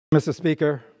Mr.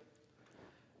 Speaker,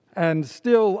 and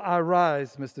still I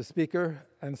rise, Mr. Speaker,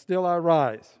 and still I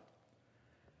rise.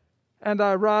 And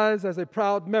I rise as a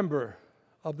proud member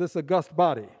of this august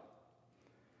body.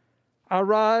 I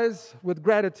rise with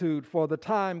gratitude for the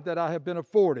time that I have been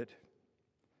afforded.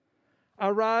 I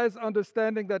rise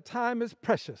understanding that time is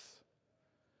precious.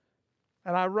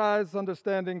 And I rise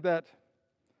understanding that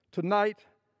tonight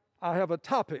I have a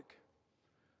topic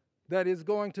that is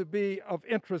going to be of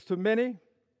interest to many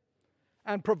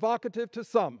and provocative to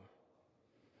some.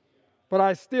 But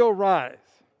I still rise.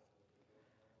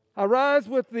 I rise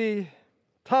with the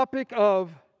topic of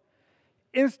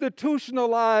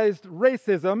institutionalized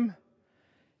racism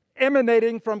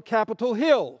emanating from Capitol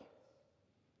Hill.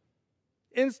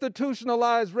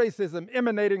 Institutionalized racism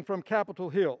emanating from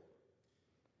Capitol Hill.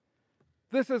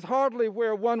 This is hardly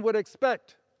where one would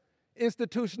expect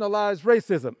institutionalized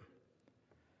racism.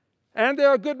 And there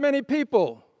are a good many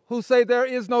people who say there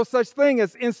is no such thing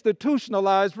as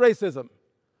institutionalized racism.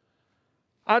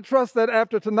 I trust that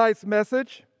after tonight's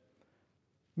message,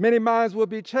 many minds will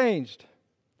be changed,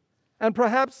 and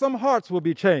perhaps some hearts will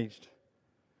be changed.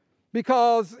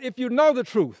 Because if you know the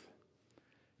truth,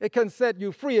 it can set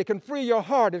you free. It can free your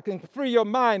heart, it can free your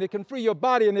mind, it can free your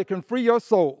body, and it can free your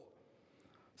soul.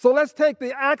 So let's take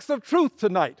the axe of truth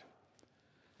tonight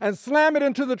and slam it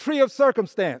into the tree of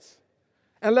circumstance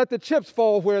and let the chips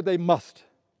fall where they must.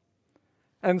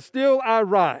 And still I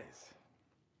rise.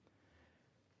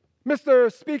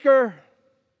 Mr. Speaker,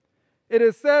 it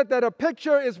is said that a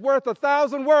picture is worth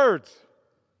 1,000 words.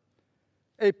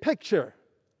 A picture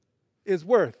is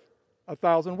worth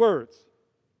 1,000 words.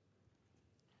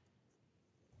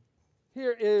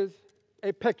 Here is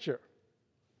a picture.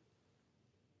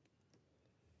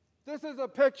 This is a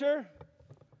picture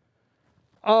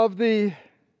of the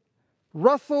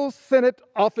Russell Senate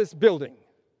Office Building.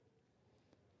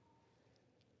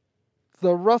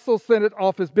 The Russell Senate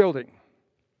Office Building.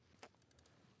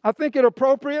 I think it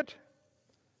appropriate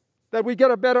that we get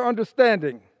a better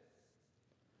understanding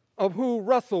of who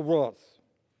Russell was.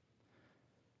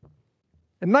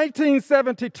 In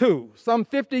 1972, some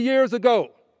 50 years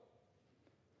ago,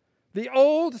 the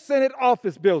old Senate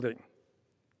Office Building,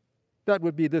 that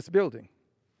would be this building,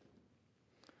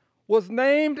 was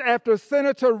named after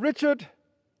Senator Richard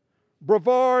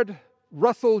Brevard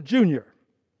Russell Jr.,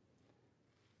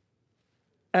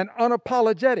 an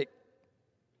unapologetic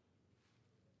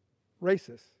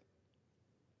racist,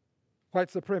 white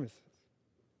supremacist.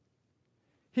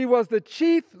 He was the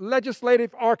chief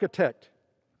legislative architect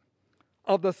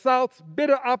of the South's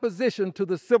bitter opposition to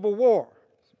the Civil War,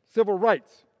 civil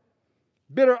rights,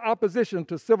 bitter opposition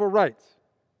to civil rights.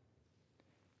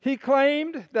 He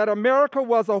claimed that America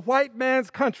was a white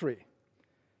man's country,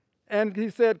 and he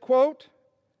said, quote,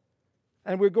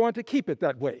 "and we're going to keep it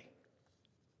that way."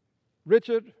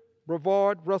 Richard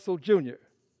Brevard Russell Jr.,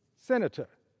 Senator.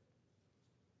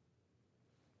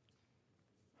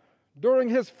 During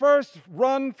his first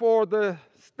run for the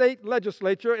state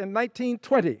legislature in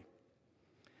 1920,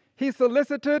 he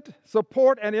solicited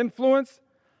support and influence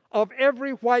of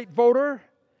every white voter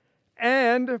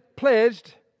and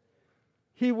pledged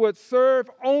he would serve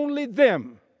only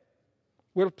them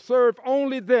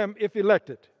if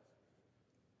elected.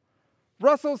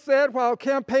 Russell said while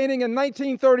campaigning in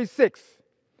 1936,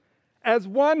 as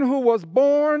one who was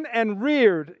born and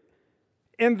reared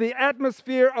in the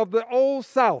atmosphere of the Old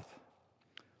South,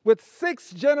 with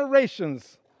 6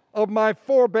 generations of my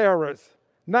forebearers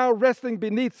now resting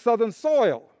beneath Southern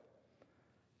soil,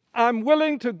 I'm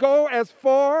willing to go as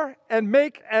far and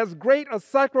make as great a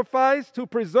sacrifice to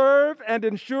preserve and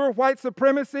ensure white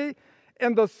supremacy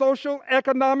in the social,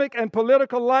 economic, and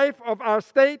political life of our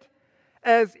state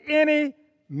as any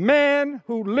man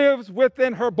who lives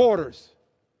within her borders.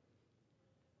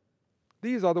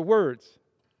 These are the words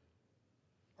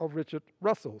of Richard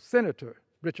Russell, Senator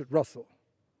Richard Russell.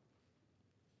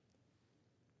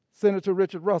 Senator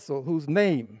Richard Russell, whose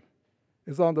name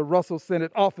is on the Russell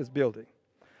Senate Office Building.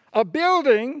 A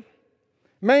building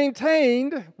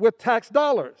maintained with tax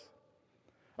dollars.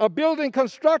 A building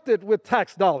constructed with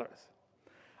tax dollars.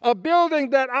 A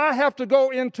building that I have to go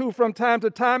into from time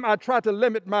to time. I try to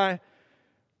limit my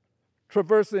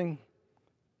traversing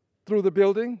through the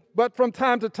building, but from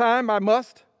time to time I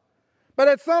must. But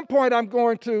at some point I'm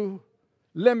going to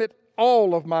limit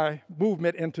all of my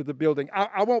movement into the building.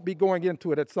 I won't be going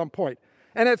into it at some point.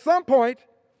 And at some point,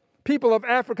 people of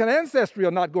African ancestry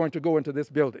are not going to go into this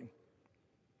building.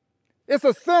 It's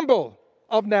a symbol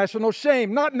of national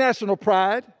shame, not national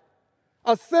pride.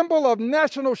 A symbol of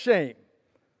national shame.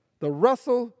 The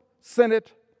Russell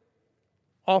Senate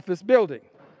Office Building.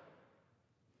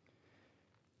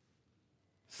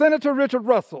 Senator Richard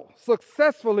Russell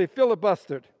successfully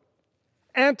filibustered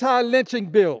anti-lynching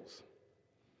bills.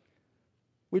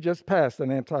 We just passed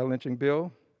an anti-lynching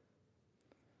bill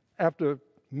after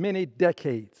many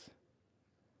decades.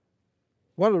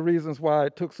 One of the reasons why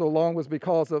it took so long was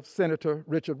because of Senator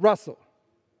Richard Russell.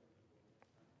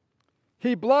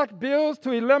 He blocked bills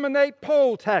to eliminate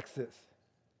poll taxes,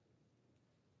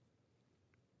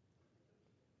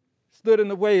 stood in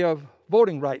the way of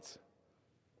voting rights,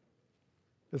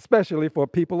 especially for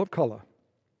people of color.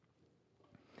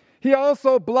 He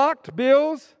also blocked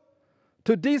bills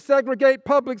to desegregate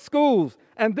public schools,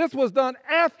 and this was done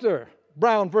after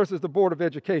Brown versus the Board of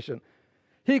Education.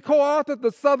 He co-authored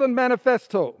the Southern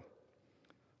Manifesto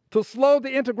to slow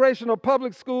the integration of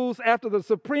public schools after the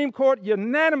Supreme Court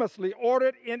unanimously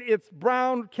ordered in its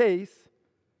Brown case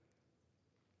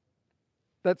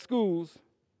that schools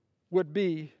would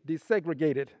be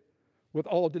desegregated with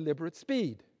all deliberate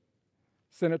speed.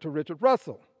 Senator Richard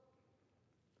Russell,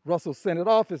 Russell Senate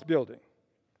Office Building.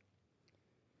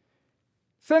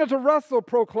 Senator Russell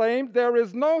proclaimed there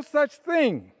is no such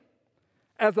thing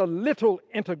as a little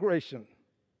integration.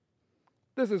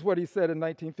 This is what he said in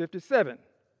 1957.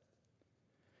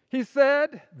 He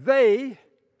said, they,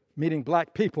 meaning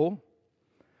black people,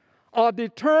 are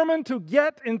determined to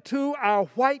get into our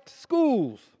white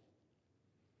schools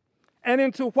and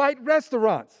into white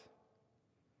restaurants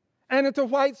and into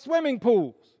white swimming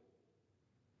pools.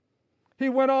 He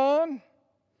went on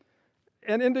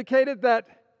and indicated that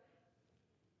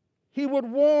he would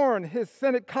warn his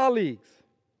Senate colleagues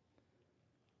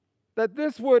that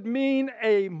this would mean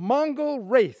a Mongol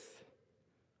race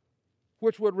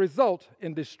which would result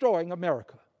in destroying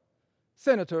America.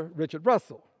 Senator Richard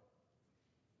Russell.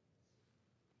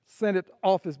 Senate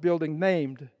office building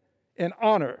named in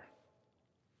honor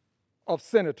of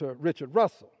Senator Richard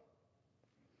Russell.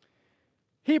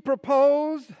 He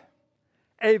proposed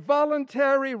a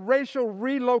voluntary racial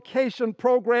relocation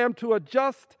program to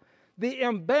adjust the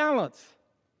imbalance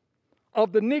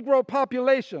of the Negro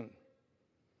population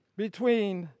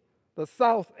between the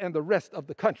South and the rest of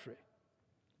the country.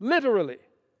 Literally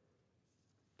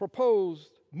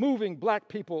proposed moving black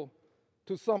people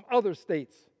to some other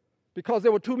states because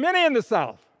there were too many in the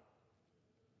South.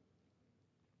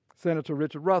 Senator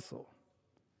Richard Russell,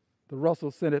 the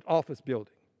Russell Senate Office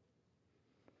Building.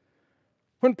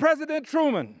 When President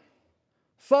Truman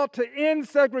sought to end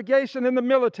segregation in the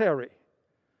military,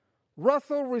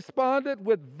 Russell responded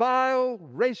with vile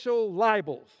racial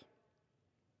libels.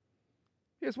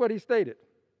 Here's what he stated.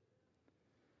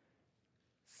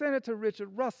 Senator Richard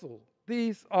Russell,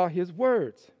 these are his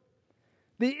words.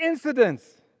 The incidence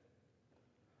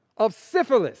of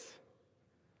syphilis,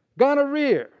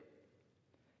 gonorrhea,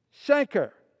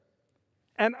 chancre,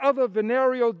 and other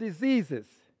venereal diseases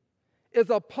is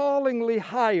appallingly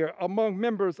higher among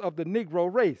members of the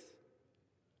Negro race.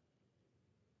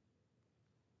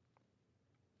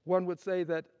 One would say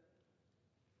that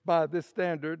by this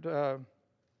standard,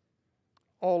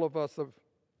 all of us have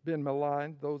been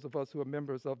maligned, those of us who are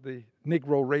members of the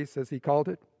Negro race, as he called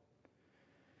it.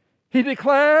 He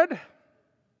declared,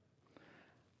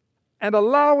 and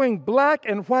allowing black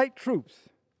and white troops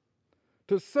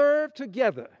to serve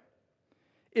together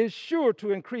is sure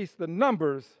to increase the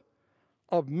numbers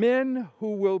of men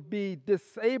who will be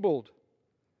disabled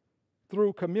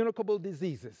through communicable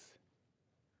diseases.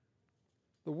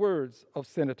 The words of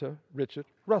Senator Richard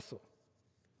Russell.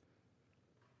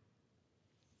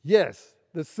 Yes,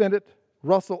 the Senate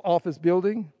Russell Office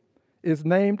Building is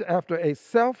named after a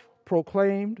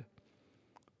self-proclaimed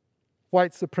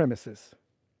white supremacist.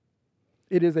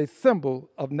 It is a symbol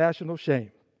of national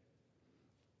shame.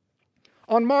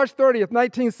 On March 30th,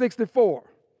 1964,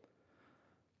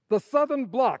 the Southern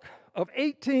bloc of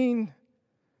 18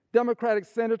 Democratic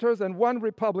senators and 1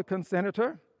 Republican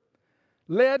senator,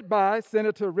 led by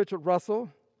Senator Richard Russell,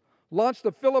 launched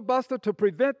a filibuster to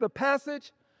prevent the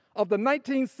passage of the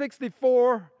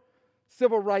 1964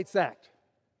 Civil Rights Act,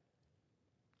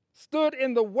 stood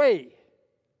in the way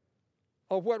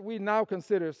of what we now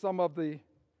consider some of the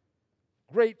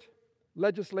great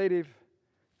legislative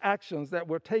actions that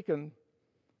were taken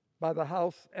by the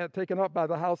House, taken up by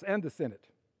the House and the Senate.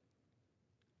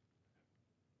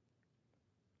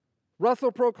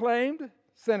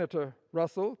 Senator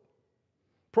Russell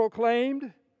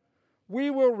proclaimed, we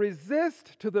will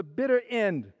resist to the bitter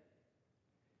end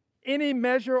any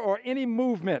measure or any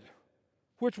movement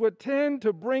which would tend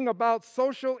to bring about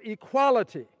social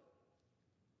equality.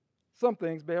 Some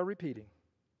things bear repeating.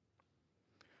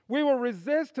 We will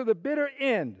resist to the bitter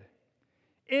end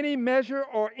any measure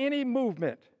or any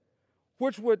movement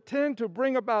which would tend to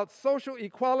bring about social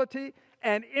equality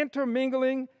and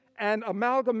intermingling and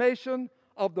amalgamation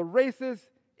of the races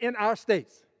in our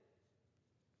states.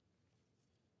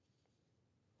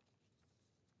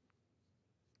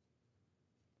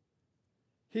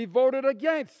 He voted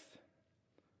against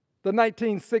the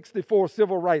 1964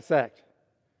 Civil Rights Act,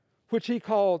 which he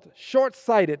called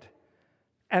short-sighted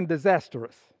and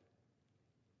disastrous.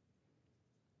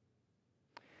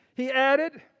 He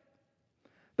added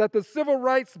that the Civil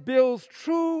Rights Bill's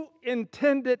true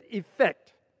intended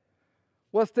effect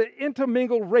was to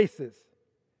intermingle races,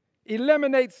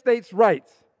 eliminate states'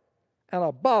 rights, and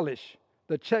abolish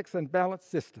the checks and balance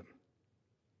system.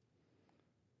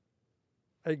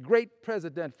 A great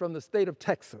president from the state of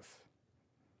Texas,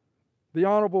 the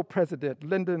Honorable President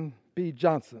Lyndon B.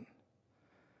 Johnson,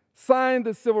 signed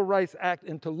the Civil Rights Act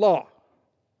into law.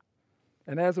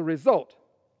 And as a result,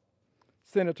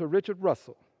 Senator Richard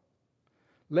Russell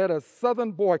led a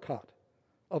Southern boycott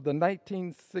of the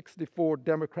 1964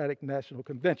 Democratic National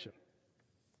Convention.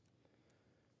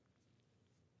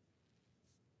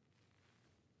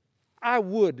 I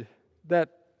would that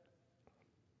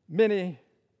many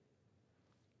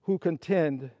who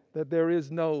contend that there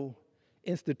is no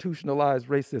institutionalized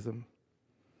racism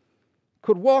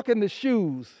could walk in the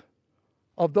shoes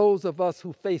of those of us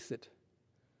who face it,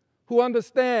 who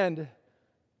understand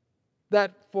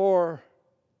that for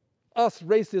us,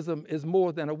 racism is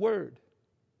more than a word.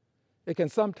 It can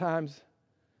sometimes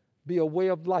be a way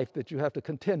of life that you have to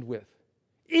contend with,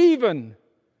 even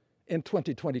in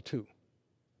 2022.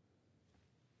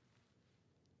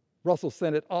 Russell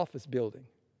Senate Office Building.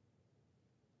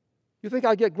 You think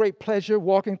I get great pleasure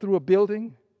walking through a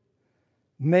building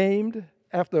named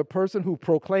after a person who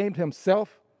proclaimed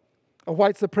himself a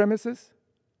white supremacist?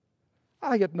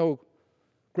 I get no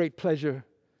great pleasure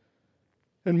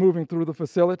in moving through the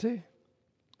facility.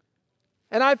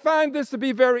 And I find this to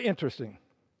be very interesting.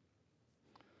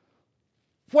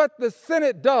 What the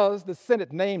Senate does, the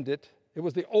Senate named it, it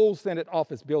was the old Senate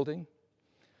Office Building.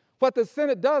 What the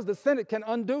Senate does, the Senate can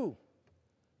undo.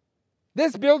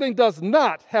 This building does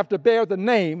not have to bear the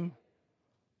name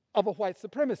of a white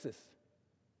supremacist.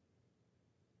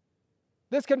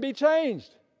 This can be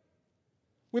changed.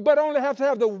 We but only have to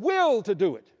have the will to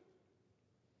do it.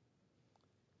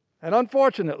 And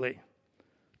unfortunately,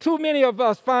 too many of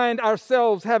us find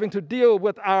ourselves having to deal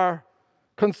with our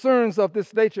concerns of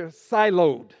this nature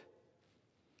siloed.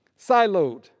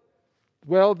 Siloed.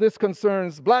 Well, this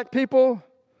concerns black people,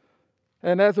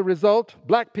 and as a result,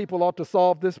 black people ought to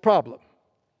solve this problem.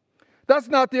 That's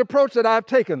not the approach that I've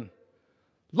taken.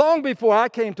 Long before I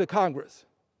came to Congress,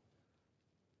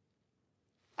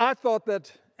 I thought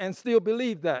that, and still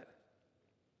believe that,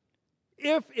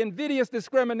 if invidious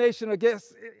discrimination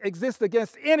exists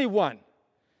against anyone,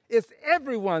 it's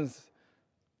everyone's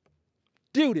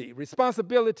duty,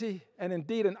 responsibility, and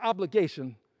indeed an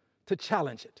obligation to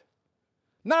challenge it.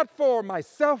 Not for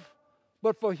myself,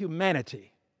 but for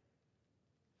humanity.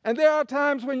 And there are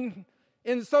times when,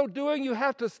 in so doing, you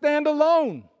have to stand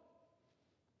alone.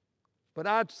 But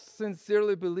I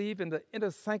sincerely believe in the inner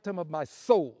sanctum of my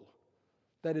soul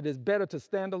that it is better to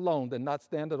stand alone than not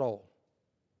stand at all.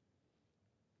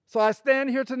 So I stand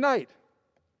here tonight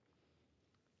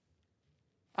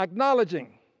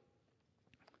acknowledging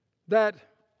that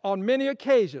on many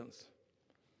occasions,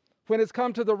 when it's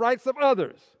come to the rights of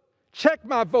others, check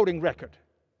my voting record.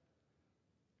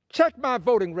 Check my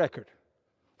voting record.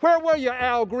 Where were you,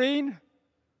 Al Green,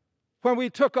 when we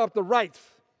took up the rights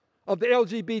of the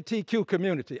LGBTQ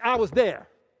community? I was there.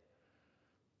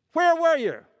 Where were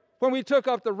you when we took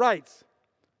up the rights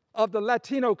of the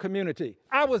Latino community?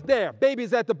 I was there.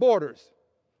 Babies at the borders.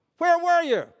 Where were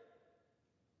you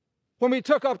when we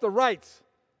took up the rights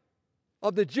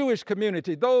of the Jewish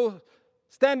community, those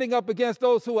standing up against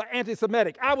those who are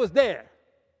anti-Semitic? I was there.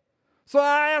 So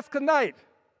I ask tonight,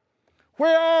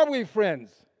 where are we,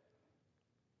 friends,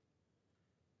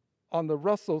 on the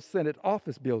Russell Senate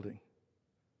Office Building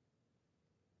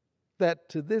that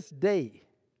to this day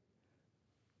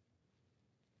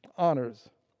honors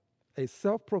a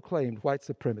self-proclaimed white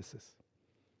supremacist?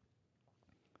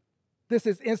 This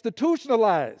is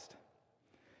institutionalized.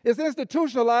 It's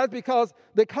institutionalized because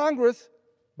the Congress,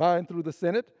 by and through the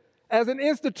Senate, as an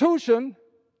institution,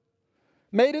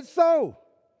 made it so.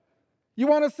 You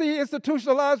want to see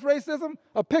institutionalized racism?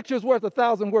 A picture's worth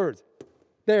 1,000 words.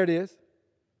 There it is.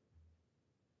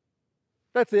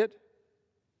 That's it.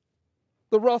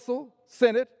 The Russell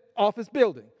Senate Office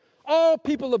Building. All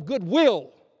people of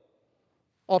goodwill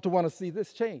ought to want to see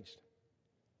this changed.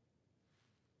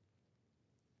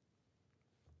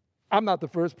 I'm not the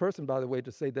first person, by the way,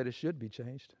 to say that it should be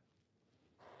changed.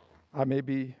 I may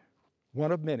be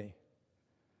one of many.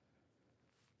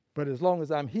 But as long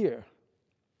as I'm here,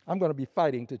 I'm going to be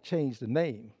fighting to change the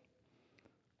name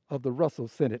of the Russell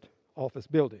Senate office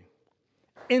building.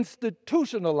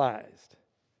 Institutionalized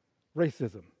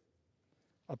racism,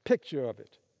 a picture of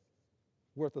it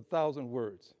worth 1,000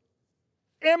 words.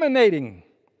 Emanating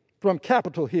from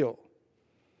Capitol Hill,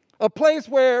 a place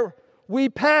where we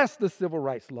pass the civil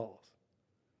rights laws,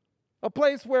 a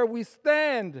place where we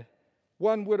stand,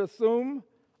 one would assume,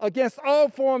 against all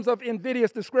forms of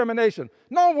invidious discrimination.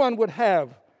 No one would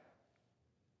have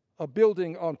a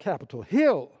building on Capitol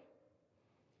Hill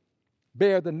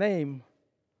bear the name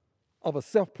of a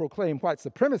self-proclaimed white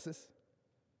supremacist.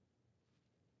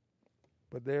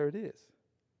 But there it is,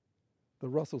 the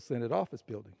Russell Senate office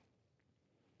building.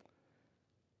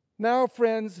 Now,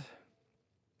 friends,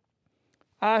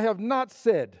 I have not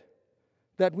said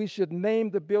that we should name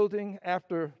the building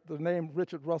after the name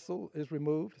Richard Russell is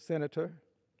removed, Senator.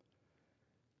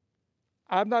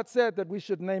 I've not said that we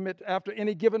should name it after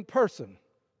any given person.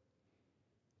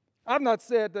 I've not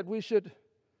said that we should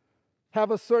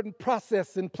have a certain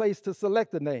process in place to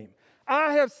select the name.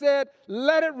 I have said,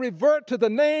 let it revert to the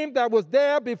name that was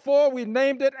there before we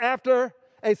named it after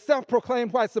a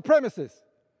self-proclaimed white supremacist.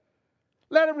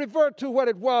 Let it revert to what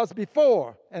it was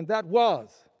before, and that was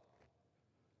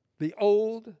the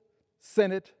old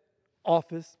Senate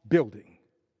office building.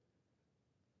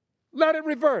 Let it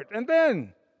revert, and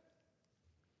then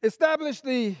establish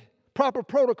the proper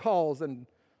protocols and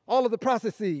all of the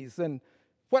processes and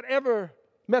whatever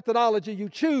methodology you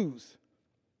choose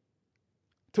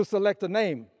to select a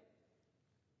name.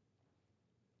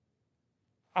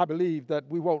 I believe that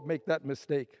we won't make that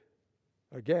mistake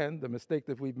again, the mistake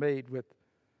that we've made with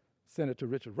Senator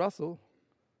Richard Russell,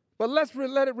 but let's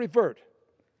let it revert.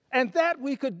 And that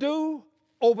we could do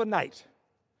overnight.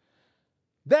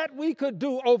 That we could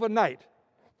do overnight.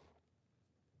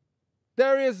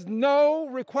 There is no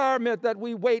requirement that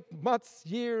we wait months,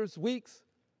 years, weeks.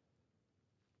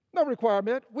 No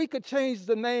requirement. We could change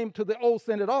the name to the old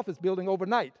Senate office building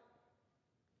overnight.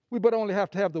 We would only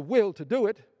have to have the will to do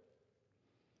it.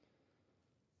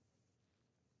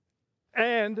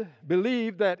 And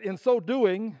believe that in so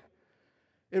doing,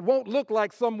 it won't look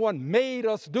like someone made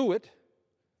us do it.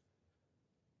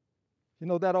 You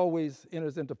know, that always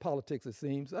enters into politics, it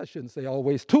seems. I shouldn't say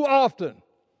always, too often.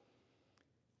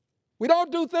 We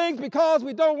don't do things because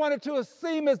we don't want it to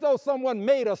seem as though someone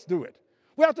made us do it.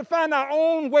 We have to find our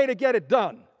own way to get it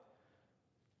done.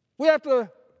 We have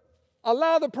to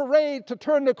allow the parade to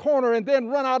turn the corner and then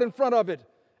run out in front of it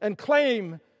and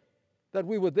claim that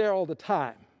we were there all the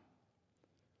time.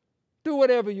 Do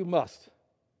whatever you must.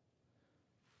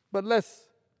 But let's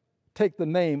take the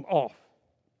name off.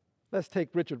 Let's take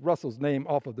Richard Russell's name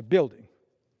off of the building.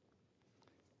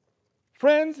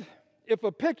 Friends, if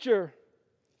a picture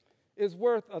is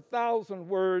worth 1,000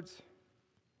 words,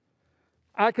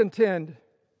 I contend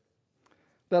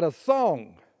that a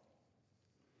song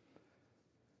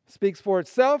speaks for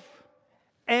itself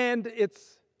and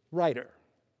its writer.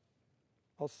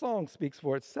 A song speaks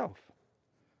for itself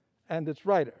and its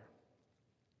writer.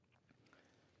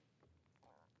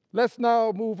 Let's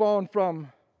now move on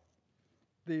from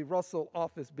the Russell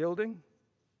office building.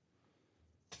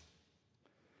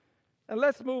 And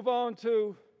let's move on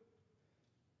to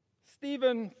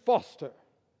Stephen Foster.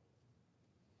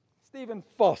 Stephen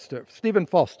Foster. Stephen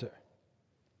Foster.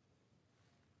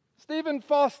 Stephen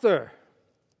Foster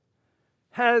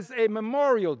has a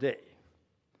Memorial Day.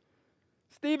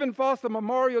 Stephen Foster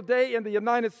Memorial Day in the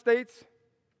United States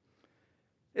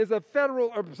is a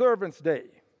federal observance day.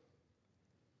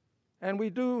 And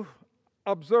we do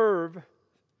observe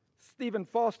Stephen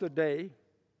Foster Day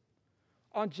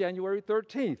on January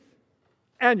 13th,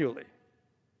 annually.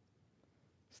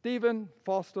 Stephen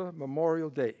Foster Memorial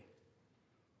Day.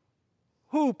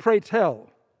 Who, pray tell,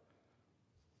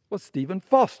 was Stephen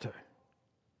Foster?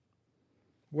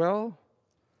 Well,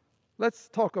 let's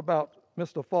talk about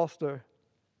Mr. Foster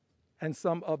and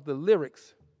some of the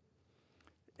lyrics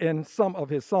in some of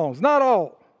his songs. Not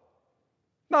all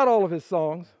of his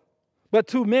songs, but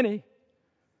too many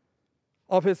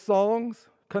of his songs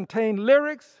contain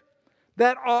lyrics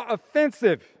that are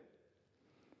offensive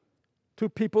to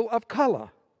people of color.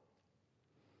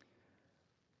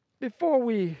 Before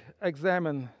we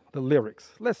examine the lyrics,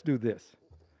 let's do this.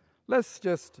 Let's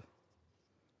just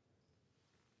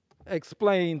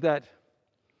explain that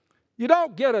you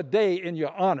don't get a day in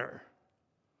your honor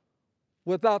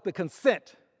without the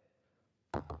consent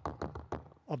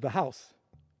of the House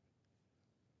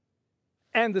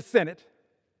and the Senate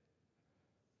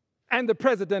and the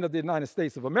President of the United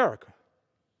States of America.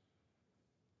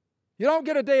 You don't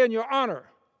get a day in your honor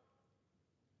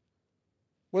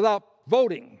without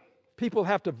voting people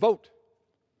have to vote.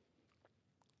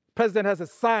 The president has to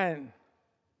sign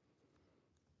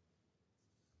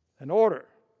an order.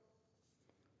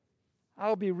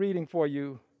 I'll be reading for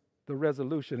you the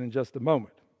resolution in just a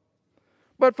moment.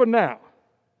 But for now,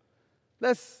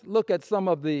 let's look at some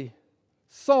of the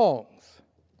songs.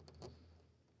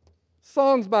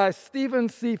 Songs by Stephen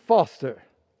C. Foster.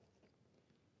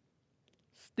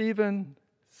 Stephen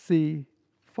C.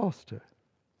 Foster.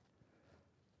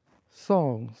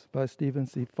 Songs by Stephen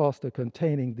C. Foster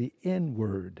containing the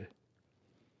N-word.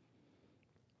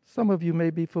 Some of you may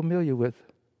be familiar with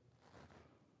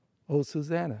Oh,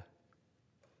 Susanna.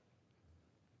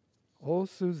 Oh,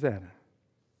 Susanna.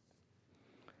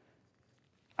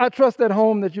 I trust at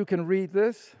home that you can read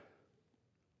this.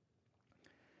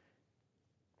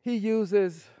 He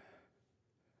uses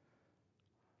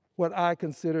what I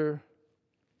consider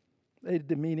a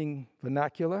demeaning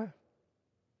vernacular.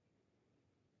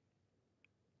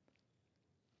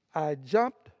 I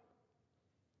jumped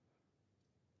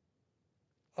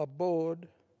aboard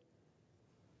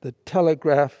the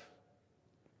telegraph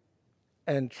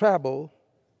and traveled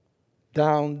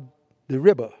down the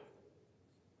river.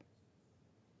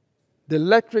 The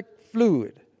electric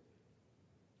fluid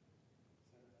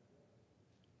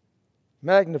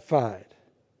magnified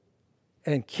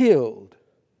and killed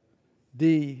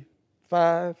the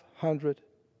 500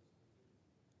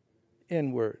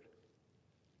 N-word.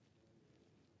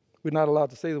 We're not allowed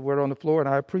to say the word on the floor, and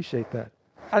I appreciate that.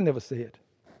 I never say it.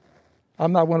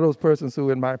 I'm not one of those persons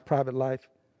who, in my private life,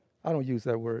 I don't use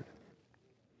that word.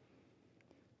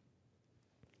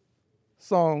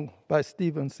 Song by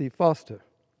Stephen C. Foster.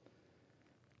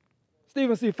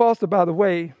 Stephen C. Foster, by the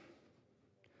way,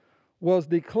 was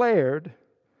declared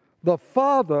the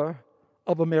father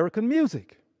of American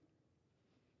music.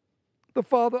 The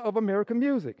father of American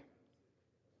music.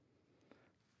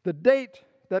 The date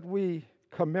that we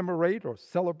commemorate or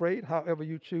celebrate, however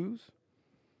you choose,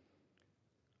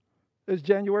 is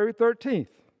January 13th,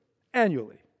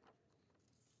 annually.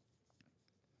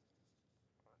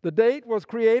 The date was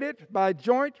created by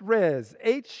Joint Res,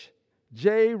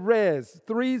 H.J. Res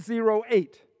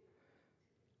 308,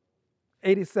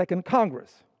 82nd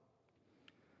Congress.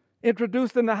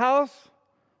 Introduced in the House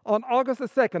on August the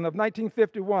 2nd of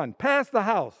 1951, passed the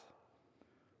House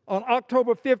on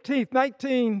October 15th,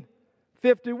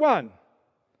 1951,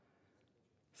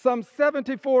 some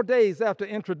 74 days after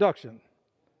introduction.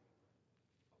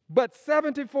 But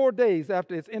 74 days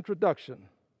after its introduction,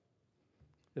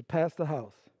 it passed the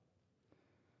House.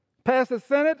 Passed the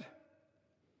Senate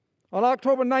on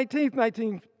October 19th,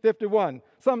 1951,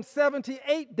 some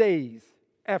 78 days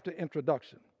after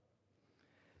introduction,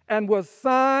 and was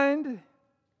signed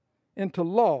into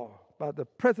law by the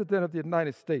President of the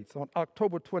United States on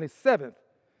October 27th,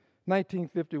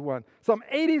 1951, some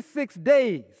 86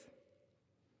 days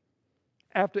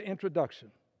after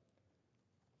introduction.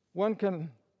 One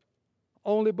can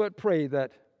only but pray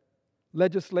that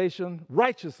legislation,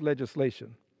 righteous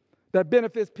legislation, that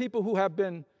benefits people who have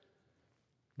been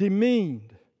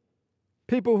demeaned,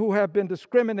 people who have been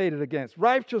discriminated against,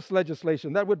 righteous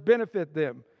legislation that would benefit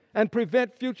them and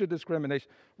prevent future discrimination,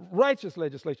 righteous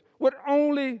legislation, would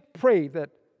only pray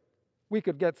that we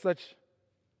could get such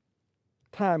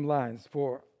timelines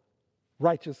for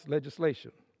righteous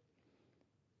legislation.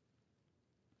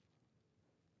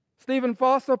 Stephen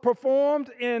Foster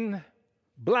performed in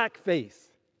blackface.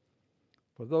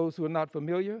 For those who are not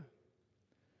familiar,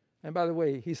 and by the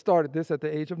way, he started this at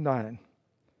the age of 9.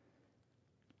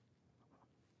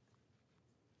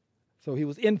 So he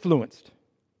was influenced.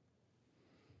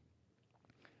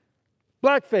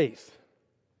 Blackface.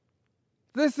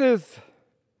 This is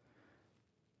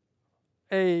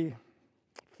a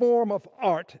form of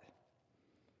art,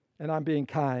 and I'm being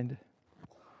kind,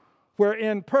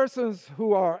 wherein persons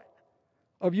who are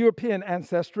of European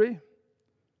ancestry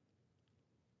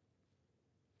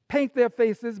paint their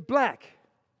faces black.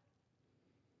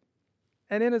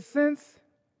 And in a sense,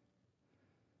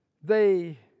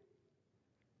 they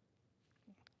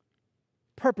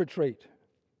perpetrate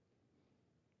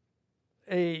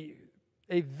a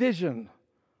vision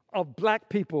of black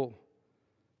people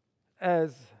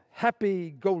as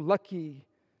happy-go-lucky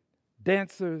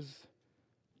dancers,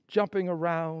 jumping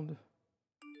around,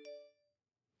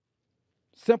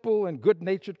 simple and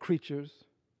good-natured creatures.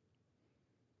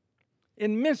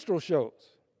 In minstrel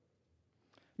shows.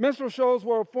 Minstrel shows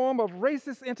were a form of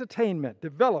racist entertainment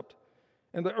developed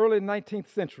in the early 19th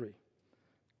century,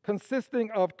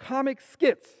 consisting of comic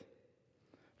skits,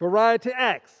 variety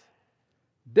acts,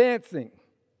 dancing,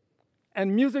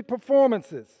 and music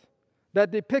performances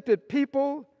that depicted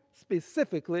people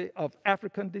specifically of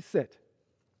African descent.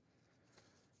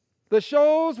 The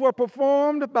shows were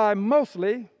performed by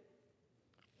mostly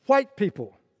white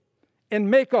people in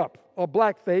makeup or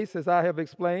blackface, as I have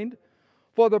explained,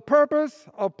 for the purpose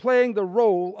of playing the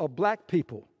role of black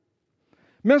people.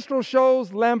 Minstrel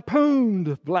shows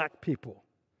lampooned black people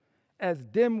as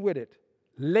dim-witted,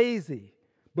 lazy,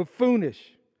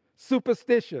 buffoonish,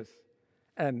 superstitious,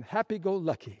 and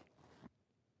happy-go-lucky.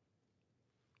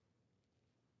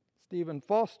 Stephen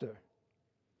Foster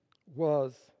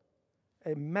was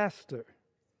a master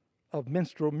of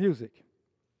minstrel music.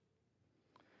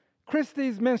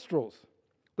 Christie's Minstrels,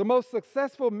 the most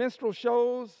successful minstrel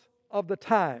shows of the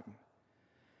time,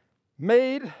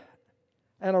 made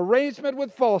an arrangement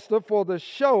with Foster for the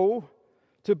show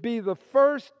to be the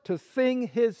first to sing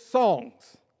his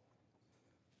songs.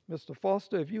 Mr.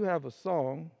 Foster, if you have a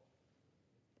song,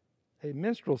 a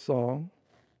minstrel song,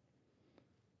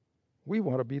 we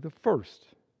want to be the first.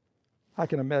 I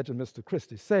can imagine Mr.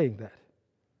 Christie saying that.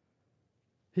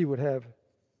 He would have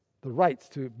the rights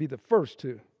to be the first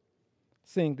to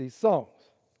sing these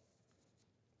songs,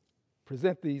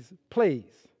 present these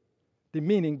plays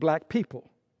demeaning black people.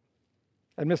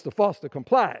 And Mr. Foster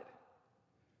complied.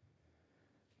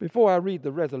 Before I read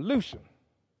the resolution,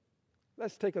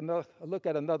 let's take a look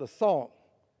at another song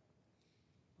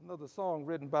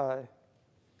written by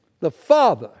the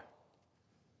father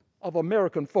of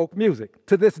American folk music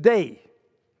to this day,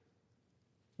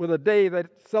 with a day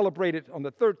that's celebrated on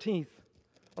the 13th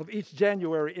of each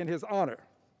January in his honor.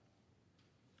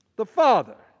 The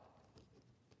father,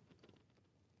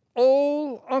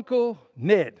 Old Uncle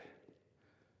Ned.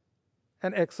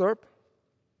 An excerpt.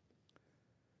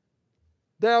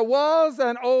 There was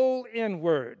an old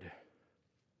N-word.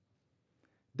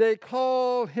 They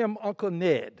called him Uncle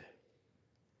Ned.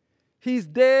 He's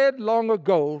dead long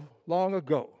ago, long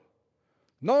ago.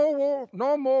 No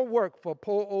more work for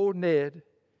poor old Ned.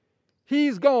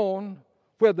 He's gone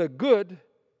where the good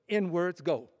N-words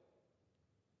go.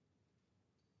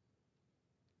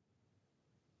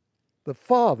 The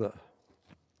father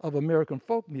of American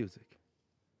folk music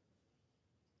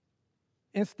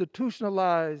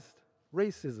institutionalized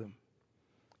racism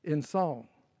in song.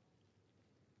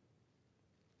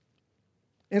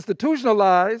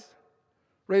 Institutionalized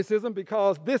racism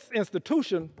because this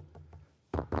institution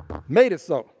made it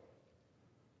so.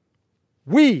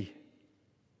 We,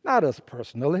 not us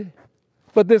personally,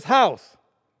 but this house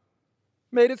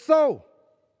made it so.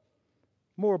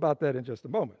 More about that in just a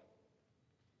moment.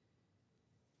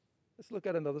 Let's look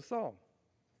at another song.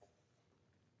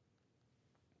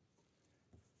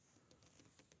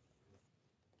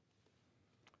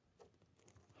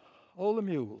 Old the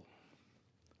Mule.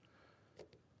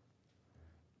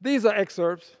 These are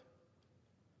excerpts.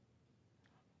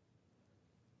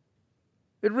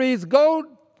 It reads, go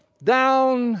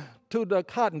down to the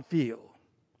cotton field.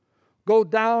 Go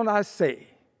down, I say.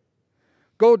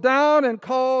 Go down and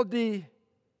call the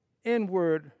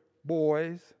N-word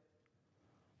boys.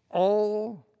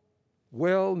 All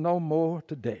well no more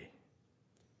today.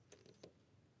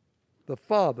 The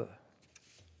father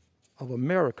of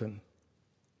American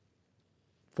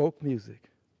folk music,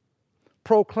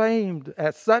 proclaimed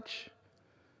as such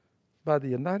by the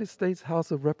United States House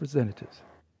of Representatives,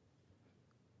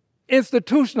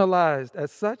 institutionalized as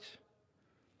such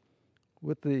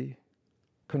with the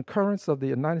concurrence of the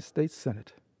United States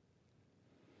Senate,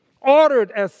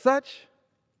 ordered as such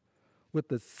with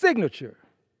the signature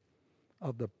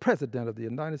of the President of the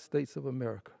United States of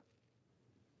America.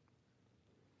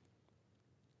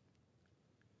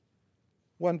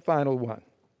 One final one.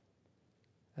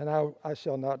 And I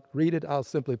shall not read it, I'll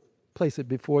simply place it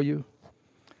before you.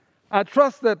 I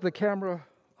trust that the camera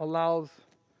allows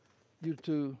you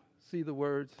to see the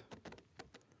words.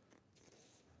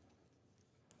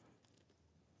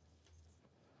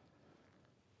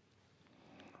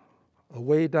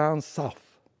 Away down south,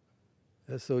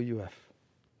 S-O-U-F.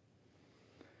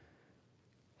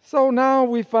 So now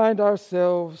we find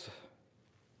ourselves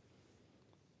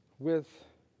with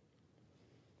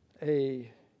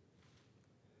a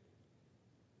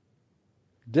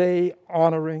day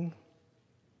honoring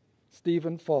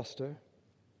Stephen Foster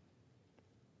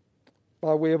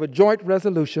by way of a joint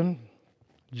resolution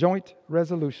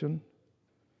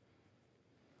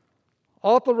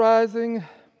authorizing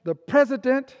the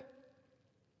President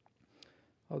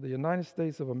of the United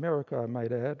States of America, I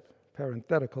might add,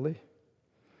 parenthetically,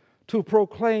 to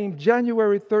proclaim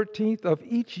January 13th of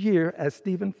each year as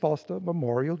Stephen Foster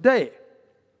Memorial Day.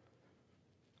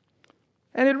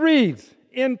 And it reads,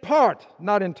 in part,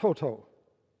 not in toto,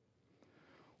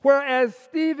 whereas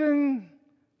Stephen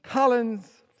Collins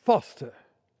Foster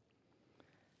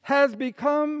has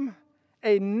become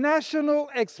a national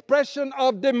expression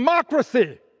of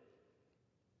democracy.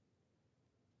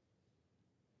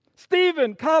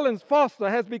 Stephen Collins Foster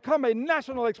has become a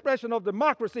national expression of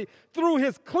democracy through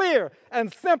his clear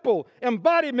and simple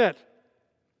embodiment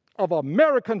of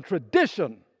American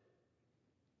tradition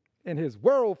in his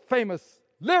world-famous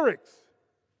lyrics.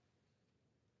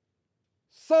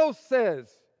 So says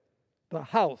the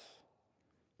House,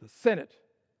 the Senate,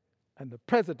 and the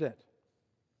President,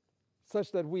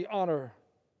 such that we honor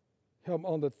him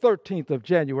on the 13th of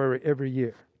January every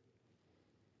year.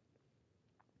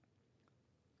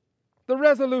 The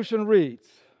resolution reads,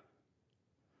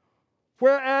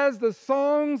 whereas the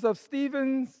songs of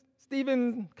Stephen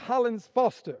Collins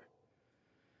Foster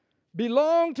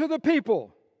belong to the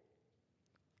people,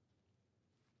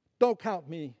 don't count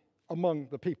me among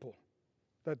the people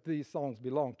that these songs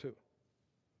belong to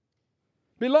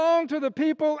the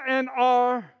people and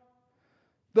are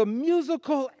the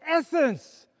musical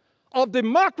essence of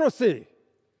democracy.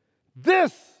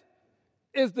 This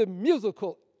is the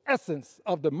musical essence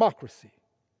of democracy.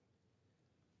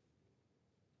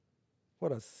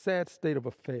 What a sad state of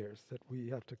affairs that we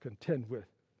have to contend with.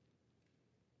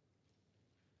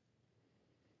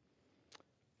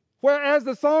 Whereas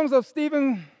the songs of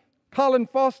Stephen Collins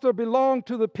Foster belong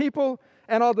to the people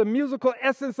and are the musical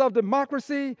essence of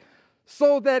democracy,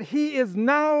 so that he is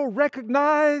now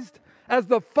recognized as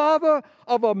the father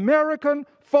of American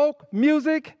folk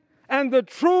music and the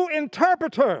true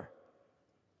interpreter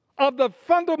of the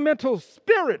fundamental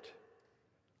spirit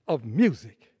of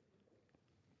music.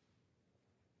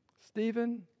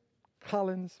 Stephen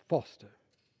Collins Foster.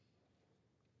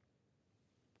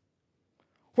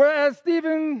 Whereas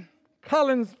Stephen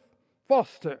Collins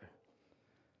Foster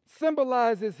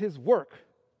symbolizes his work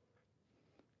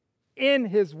in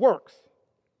his works,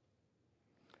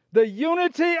 the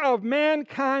unity of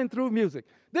mankind through music.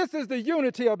 This is the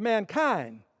unity of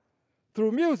mankind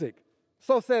through music.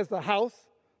 So says the House,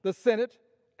 the Senate,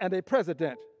 and a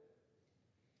president,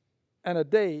 and a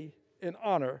day in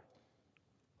honor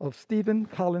of Stephen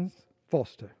Collins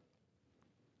Foster.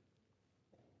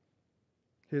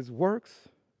 His works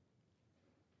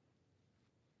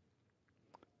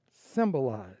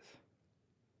symbolize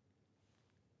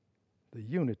the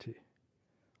unity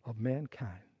of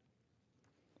mankind.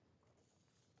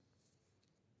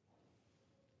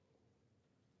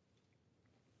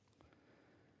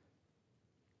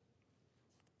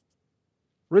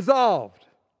 Resolved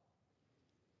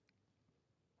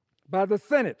by the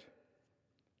Senate.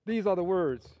 These are the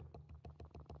words.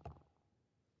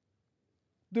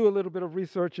 Do a little bit of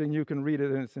research and you can read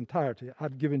it in its entirety.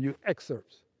 I've given you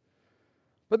excerpts.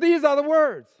 But these are the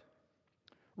words.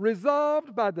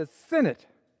 Resolved by the Senate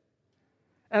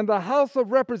and the House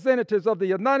of Representatives of the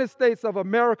United States of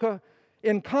America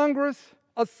in Congress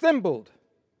assembled,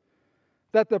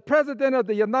 that the President of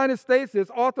the United States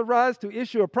is authorized to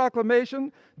issue a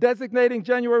proclamation designating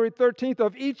January 13th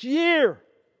of each year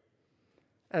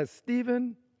as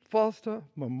Stephen Foster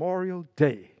Memorial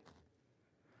Day,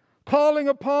 calling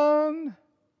upon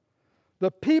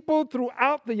the people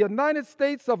throughout the United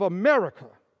States of America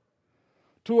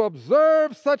to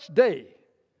observe such day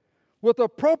with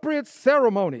appropriate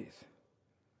ceremonies,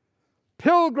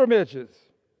 pilgrimages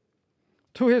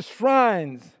to his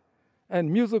shrines, and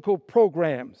musical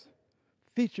programs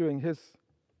featuring his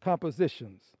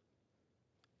compositions.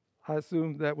 I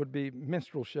assume that would be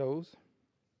minstrel shows.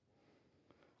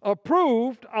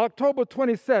 Approved October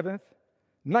 27th,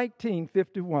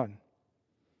 1951.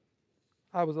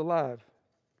 I was alive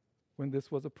when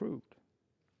this was approved.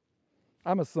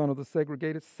 I'm a son of the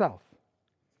segregated South.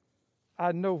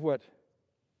 I know what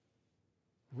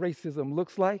racism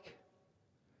looks like.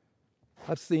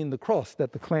 I've seen the cross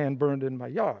that the Klan burned in my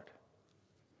yard.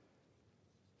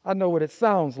 I know what it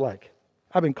sounds like.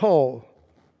 I've been called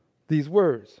these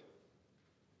words.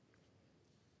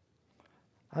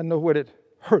 I know what it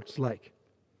hurts like.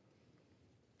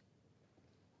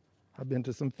 I've been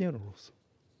to some funerals.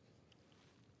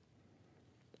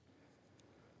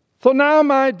 So now,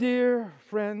 my dear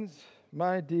friends,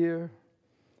 my dear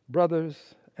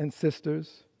brothers and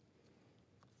sisters,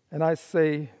 and I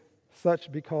say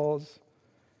such because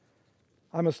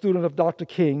I'm a student of Dr.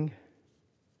 King,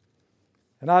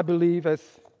 and I believe, as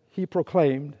he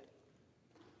proclaimed,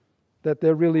 that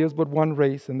there really is but one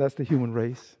race, and that's the human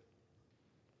race.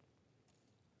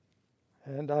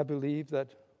 And I believe that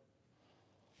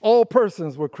all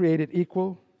persons were created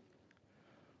equal,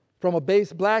 from a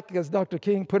base black, as Dr.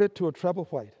 King put it, to a treble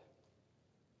white.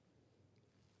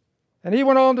 And he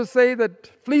went on to say that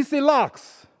fleecy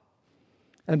locks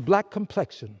and black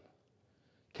complexion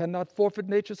cannot forfeit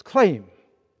nature's claim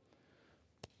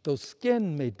Though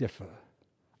skin may differ,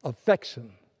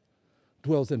 affection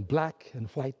dwells in black and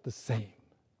white the same.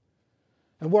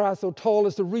 And were I so tall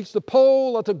as to reach the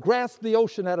pole or to grasp the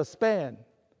ocean at a span,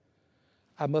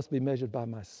 I must be measured by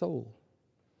my soul,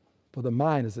 for the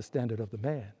mind is the standard of the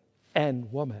man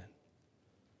and woman.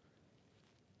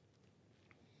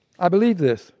 I believe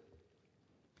this,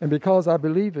 and because I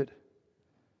believe it,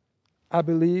 I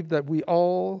believe that we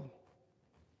all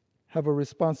have a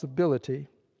responsibility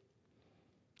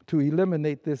to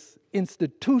eliminate this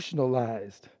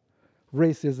institutionalized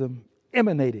racism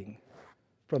emanating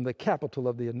from the capital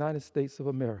of the United States of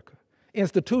America,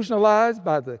 institutionalized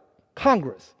by the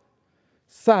Congress,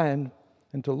 signed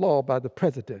into law by the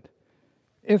President,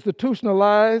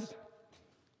 institutionalized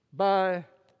by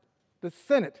the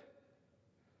Senate,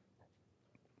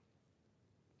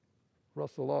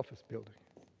 Russell Office Building.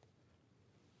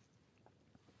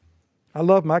 I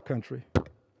love my country.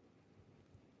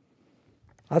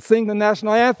 I sing the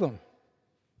national anthem.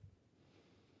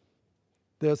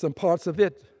 There are some parts of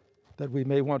it that we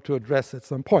may want to address at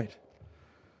some point,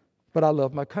 but I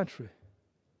love my country.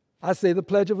 I say the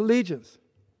Pledge of Allegiance.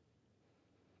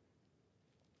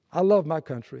 I love my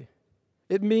country.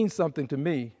 It means something to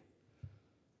me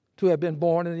to have been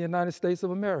born in the United States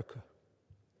of America.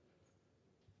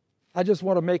 I just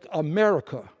want to make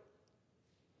America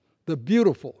the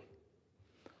beautiful,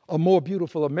 a more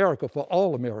beautiful America for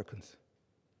all Americans.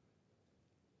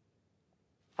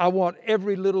 I want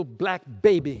every little black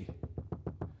baby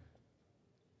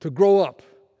to grow up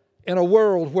in a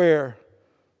world where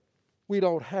we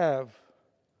don't have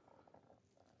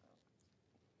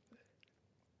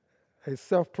a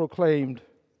self-proclaimed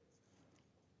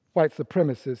white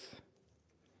supremacist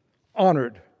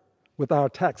honored with our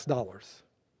tax dollars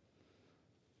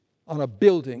on a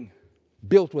building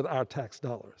built with our tax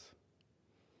dollars.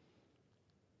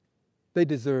 They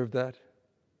deserve that.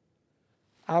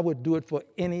 I would do it for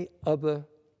any other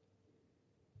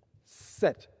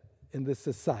set in this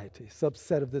society,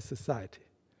 subset of this society.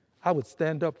 I would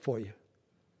stand up for you.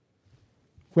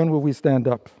 When will we stand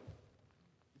up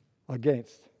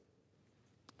against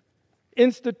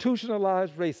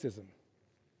institutionalized racism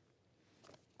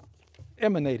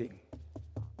emanating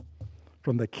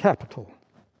from the capital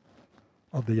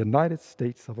of the United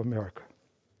States of America?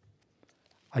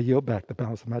 I yield back the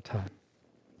balance of my time.